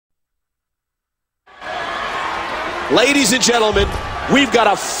Ladies and gentlemen, we've got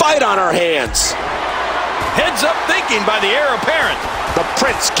a fight on our hands. Heads up thinking by the heir apparent. The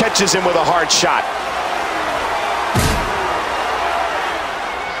Prince catches him with a hard shot.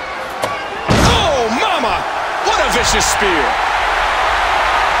 Oh, mama! What a vicious spear.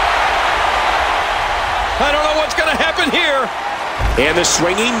 I don't know what's going to happen here. And the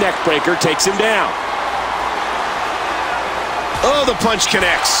swinging neck breaker takes him down. Oh, the punch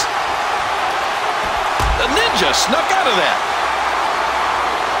connects. The Ninja snuck out of that.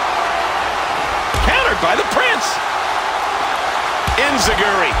 Countered by the Prince.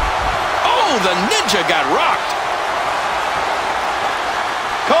 Enziguri. Oh, the Ninja got rocked.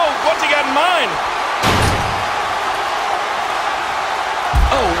 Cole, what's he got in mind?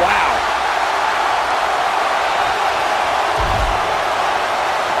 Oh, wow.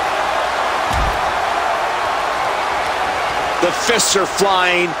 The fists are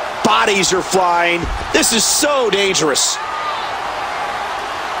flying. Bodies are flying. This is so dangerous.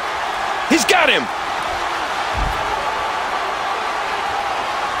 He's got him.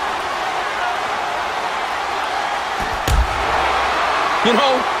 You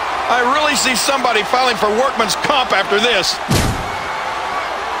know, I really see somebody filing for workman's comp after this.